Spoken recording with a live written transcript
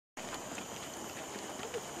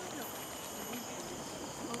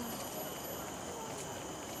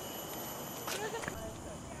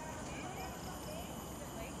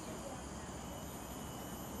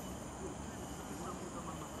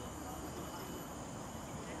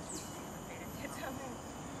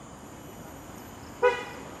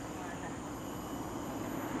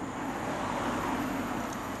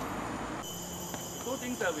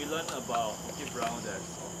that we learned about Bukit that's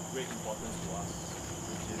of great importance to us,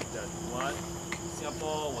 which is that one,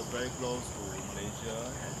 Singapore was very close to Malaysia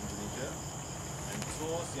and Indonesia, and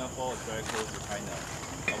two, Singapore was very close to China.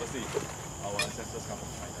 Obviously, our ancestors come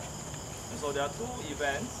from China. And so there are two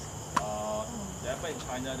events that happened in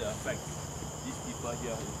China that affect these people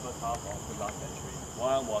here in the first half of the last century.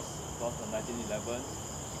 One was, of course, the 1911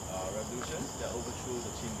 revolution that overthrew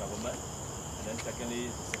the Kheam government, and then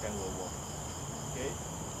secondly, the Second World War. Okay,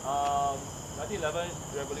 1911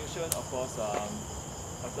 revolution, of course,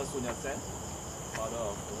 Dr. Sun Yat-sen,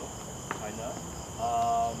 father of China,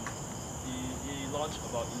 he launched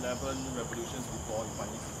about 11 revolutions before he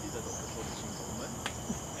finally succeeded to overthrow the Qing government.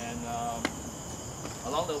 And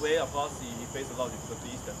along the way, of course, he faced a lot of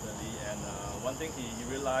difficulties, definitely. And one thing he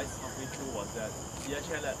realized halfway through was that he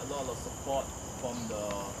actually had a lot of support from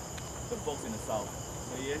the folks in the south.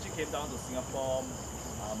 So he actually came down to Singapore,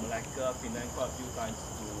 Malacca, Penang quite a few times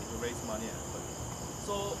to raise money and effort.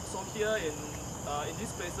 So here in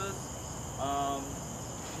these places,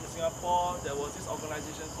 in Singapore, there was this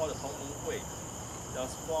organization called the Hui that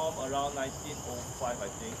was formed around 1905, I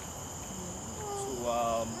think, to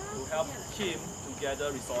help Kheam to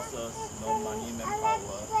gather resources, money, manpower,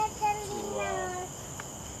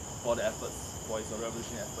 for the efforts, for his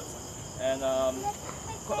revolutionary efforts. And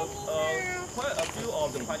quite a few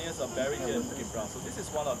of the pioneers are buried here in Bukit. So this is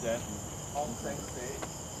one of them, Hong Seng Say.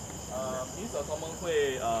 He's a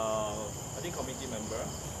Hui, I think, committee member.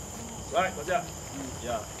 Right, what's that?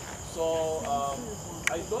 Yeah. So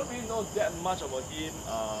I don't really know that much about him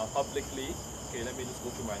publicly. Okay, let me just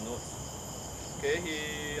go through my notes. Okay,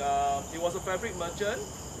 he was a fabric merchant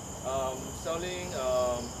selling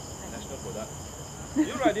national product.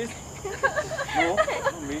 You write this? No,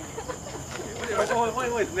 not me. Okay,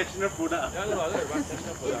 what is national product? Yeah, no, I don't write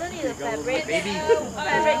national product. Isn't it a fabric? Maybe.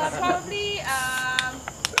 Fabric, probably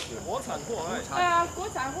国产货 right? 国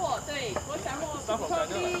产货，对，国产货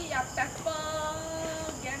probably pepper,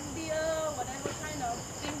 gambia, whatever kind of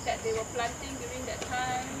things that they were planting during that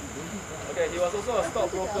time. Okay, he was also a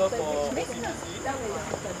stockbroker for OCBC.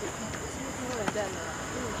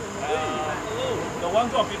 The one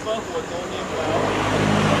group of people who would know him well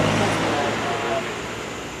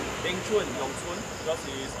was Yong Chun, because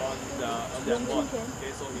he is on their board.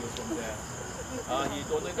 Okay, so he was from there. He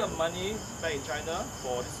donated money back in China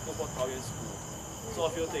for this school called Taoyuan School. So a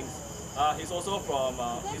few things. He's also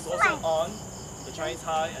on the Chinese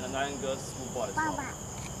High and the Nanyang Girls School Board as well.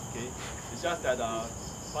 Okay, it's just that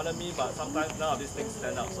pardon me, but sometimes none of these things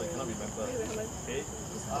stand out, so you cannot remember. Okay.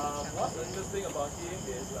 What's interesting about him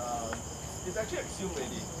is he's actually exhumed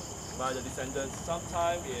already by the descendants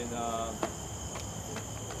sometime in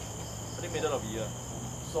I think middle of the year.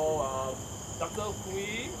 So Dr.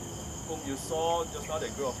 Hui, whom you saw just now,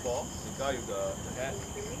 that group of four, the guy with the hat,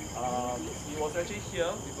 he was actually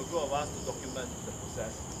here with a group of us to document the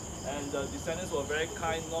process. And the descendants were very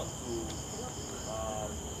kind not to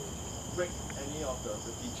break any of the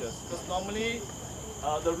features. Because normally,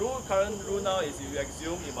 the current rule now is if you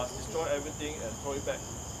exhume, you must destroy everything and throw it back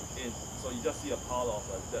in. So you just see a pile of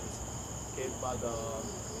dirt. Okay, but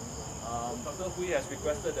Dr. Hui has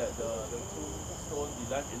requested that the two stones be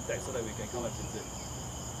left intact so that we can come and visit.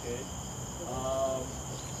 Okay.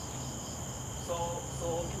 So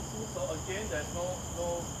again, there's no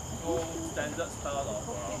standard style of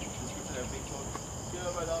description and everything. So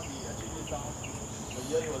here right now, he actually lives down the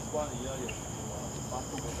year he was born, the year he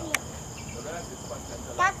passed away down. The rest is quite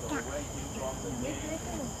standardized. So where he came from, the name,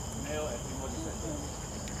 male and female descendants.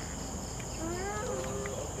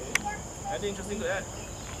 Okay. Anything interesting to add?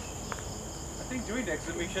 I think during the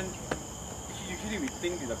exhibition, usually we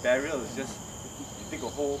think the burial is just dig a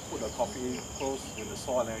hole, put a coffin close with the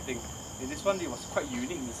soil and everything. In this one, it was quite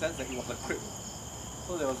unique in the sense that it was a crypt.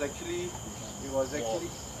 So there was actually, it was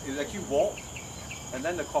actually walled, and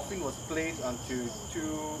then the coffin was placed onto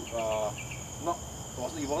two,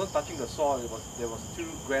 it wasn't touching the soil. There was two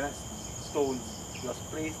granite stones. It was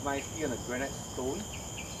placed nicely on a granite stone,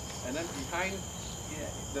 and then behind,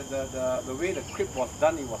 the way the crypt was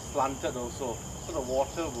done, it was slanted also, so the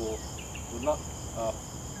water will not,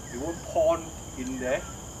 it won't pond in there.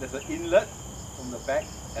 There's an inlet from the back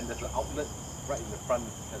and there's an outlet right in the front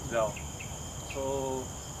as well. So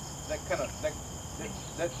that kind of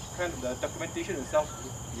the documentation itself,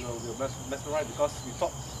 we're mesmerized, because we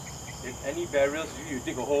thought in any burials you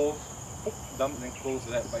dig a hole, dump and then close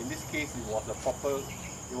that. But in this case, it was a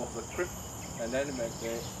crypt, and then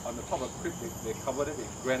on the top of the crypt they covered it with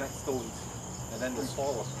granite stones, and then the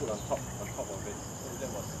soil was put on top of it. So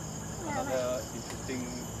that was another interesting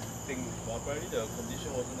thing think. But apparently the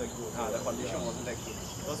condition wasn't that good. The condition wasn't that good.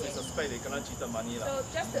 Because we suspect they cannot cheated money. So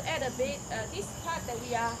just to add a bit, this part that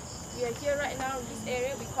we are here right now, this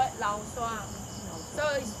area we call it Lao Sua. So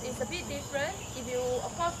it's a bit different. If you,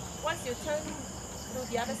 of course, once you turn to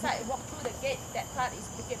the other side, walk through the gate, that part is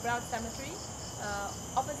Bukit Brown Cemetery.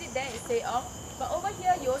 Opposite there is Seong. But over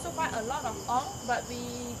here you also find a lot of ong, but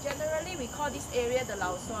generally we call this area the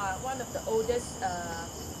Lao Sua, one of the oldest,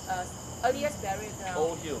 earliest burial ground.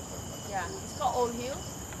 Old Hill. Yeah, it's called Old Hill.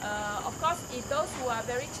 Of course, if those who are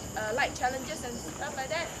very like challenges and stuff like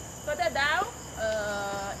that, further down,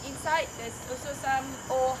 inside there's also some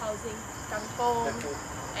old housing, kampong,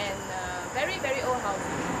 and very old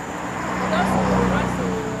housing. For those who want to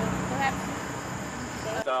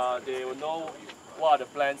perhaps They will know what the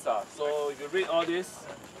plans are. So if you read all this,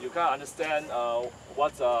 you can understand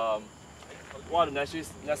what are the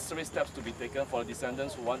necessary steps to be taken for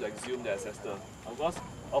descendants who want to exhume their ancestor. Of course,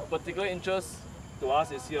 of particular interest to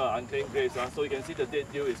us is here unclaimed graves. So you can see the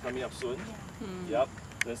date due is coming up soon. Yep.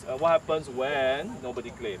 What happens when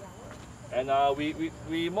nobody claims? And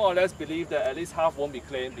we more or less believe that at least half won't be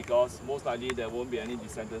claimed because most likely there won't be any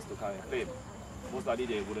descendants to come and claim. Most likely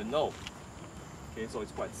they wouldn't know. Okay, so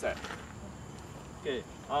it's quite sad. Okay,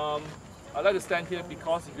 I'd like to stand here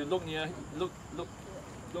because if you look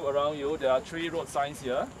around you, there are 3 road signs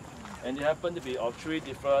here, and they happen to be of 3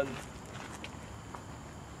 different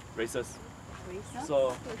races.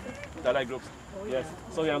 So, dialect groups. Yes.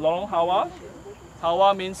 So we have Lorong Hawa.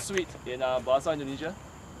 Hawa means sweet in Bahasa Indonesia.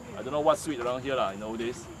 I don't know what's sweet around here in old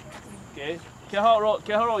days. Okay. Kheam Hock Road.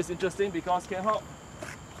 Kheam Hock Road is interesting because Kheam Hock,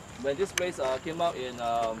 when this place came out,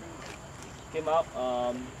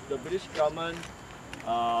 the British government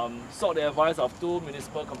sought the advice of two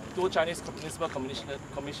Chinese municipal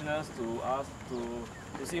commissioners to ask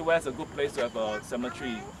to see where's a good place to have a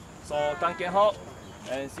cemetery. So Tan Kheam Hock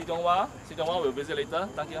and Si Dong Wah will visit later.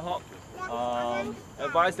 Tan Kheam Hock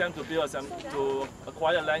advised them to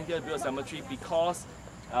acquire land here to build a cemetery because,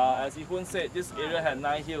 as Ihun said, this area had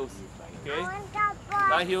 9 hills. Okay,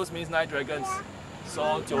 9 hills means 9 dragons.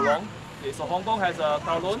 So Jiulong. Okay, so Hong Kong has a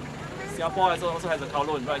Kowloon. Singapore also has a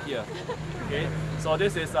Kowloon right here. Okay, so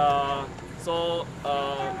this is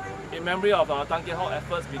in memory of Tan Kheam Hock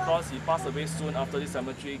efforts because he passed away soon after this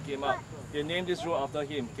cemetery came up. They named this road after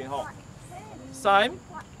him, Kheam Hock. Syme,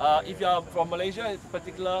 if you are from Malaysia in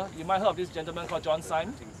particular, you might heard of this gentleman called John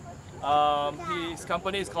Syme. His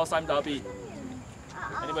company is called Syme Darby.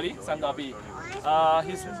 Anybody? Syme Darby.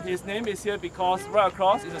 His name is here because right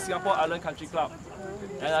across is the Singapore Island Country Club.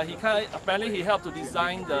 And apparently he helped to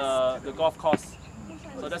design the golf course.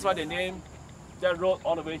 So that's why they named that road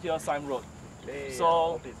all the way here Syme Road.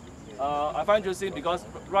 So I find it interesting because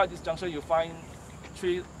right at this junction you find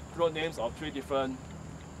 3 road names of 3 different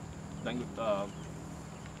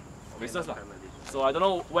races. So I don't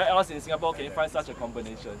know where else in Singapore can you find such a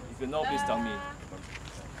combination. If you know, please tell me.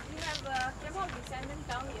 We have a Kheam Hock descendant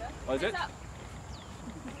down here. Oh, is it?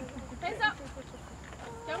 Hands up!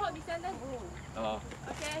 Kheam Hock descendant.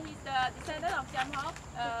 Okay, he's the descendant of Kheam Hock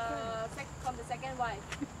from the second wife.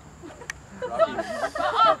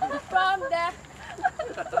 from the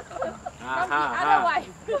other wife.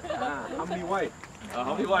 How many wives?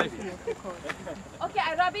 How many wives? Okay,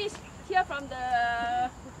 I rubbish here from the.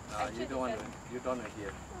 You don't want to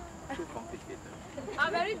hear. Too complicated.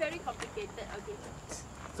 Very complicated.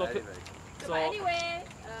 Okay. So but anyway,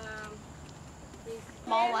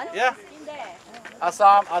 small one. Yeah. in there.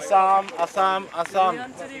 Assam. Okay. So,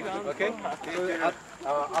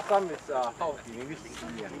 Assam is how in English?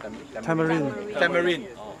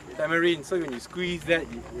 Tamarind. So when you squeeze that,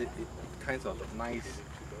 it kinds of nice.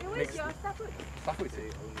 Where's your starfruit? Starfruit.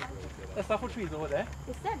 The starfruit tree is over there.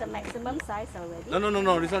 Is that the maximum size already?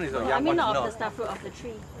 No. This one is a young one. I mean not of the starfruit of the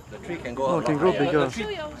tree. The tree can go. Can grow bigger.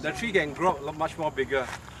 The tree can grow much more bigger.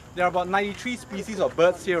 There are about 93 species of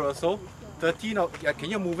birds here also. 13 of. Can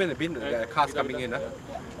you move in a bit? The cars coming in.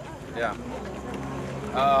 Yeah.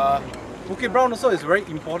 Bukit Brown also is a very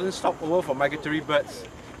important stopover for migratory birds.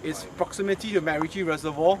 Its proximity to MacRitchie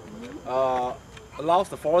Reservoir allows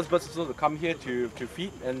the forest birds also to come here to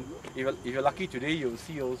feed, and if you're lucky today, you'll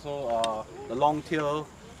see also the long-tailed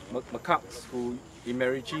macaques who in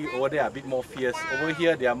MacRitchie over there are a bit more fierce. Over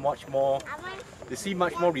here, they are they seem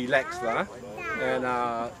much more relaxed, and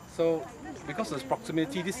so because of its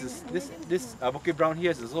proximity, this Bukit Brown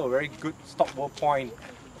here is also a very good stopover point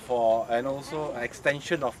and also an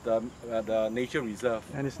extension of the nature reserve.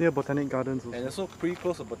 And it's near Botanic Gardens also. And also pretty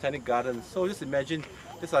close to Botanic Gardens. So just imagine,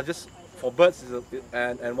 these are just for birds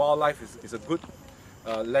and wildlife is a good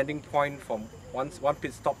landing point from one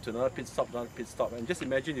pit stop to another pit stop, and just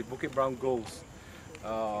imagine if Bukit Brown goes.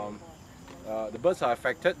 the birds are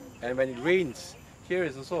affected, and when it rains, here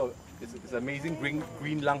is also it's amazing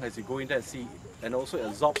green lung as you go in there and see, and also it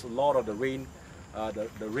absorbs a lot of the rain,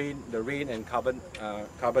 the rain and carbon.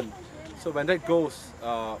 So when that goes,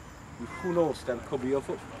 who knows, there could be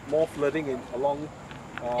more flooding along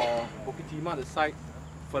Bukit, the side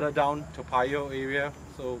further down Toa Payoh area.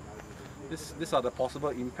 So these are the possible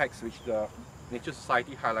impacts which the Nature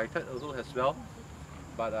Society highlighted also as well.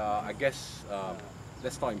 But I guess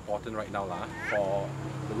that's not important right now, for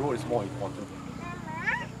the road is more important.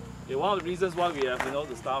 Yeah, one of the reasons why we have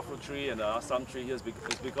the starfruit tree and the assam tree here is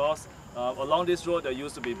because along this road there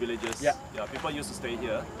used to be villages. Yeah, people used to stay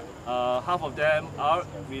here. Half of them are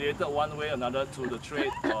related one way or another to the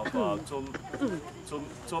trade of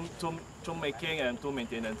tomb making and tomb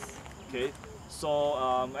maintenance. Okay,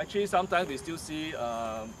 so actually sometimes we still see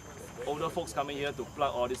older folks coming here to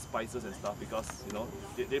pluck all these spices and stuff because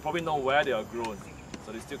they probably know where they are grown,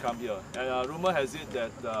 so they still come here. And rumor has it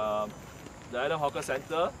that the Adam Hawker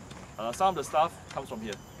Center, some of the stuff comes from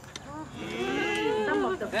here. Some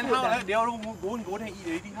of the Then food, how they all go and eat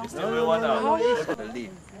already? How? The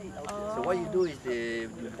leaf. So what you do is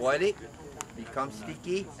you boil it, becomes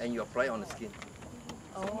sticky, and you apply it on the skin.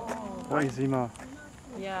 Oh. What is eczema?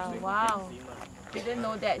 Yeah, wow. Didn't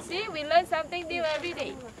know that. See, we learn something new every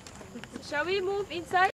day. Shall we move inside?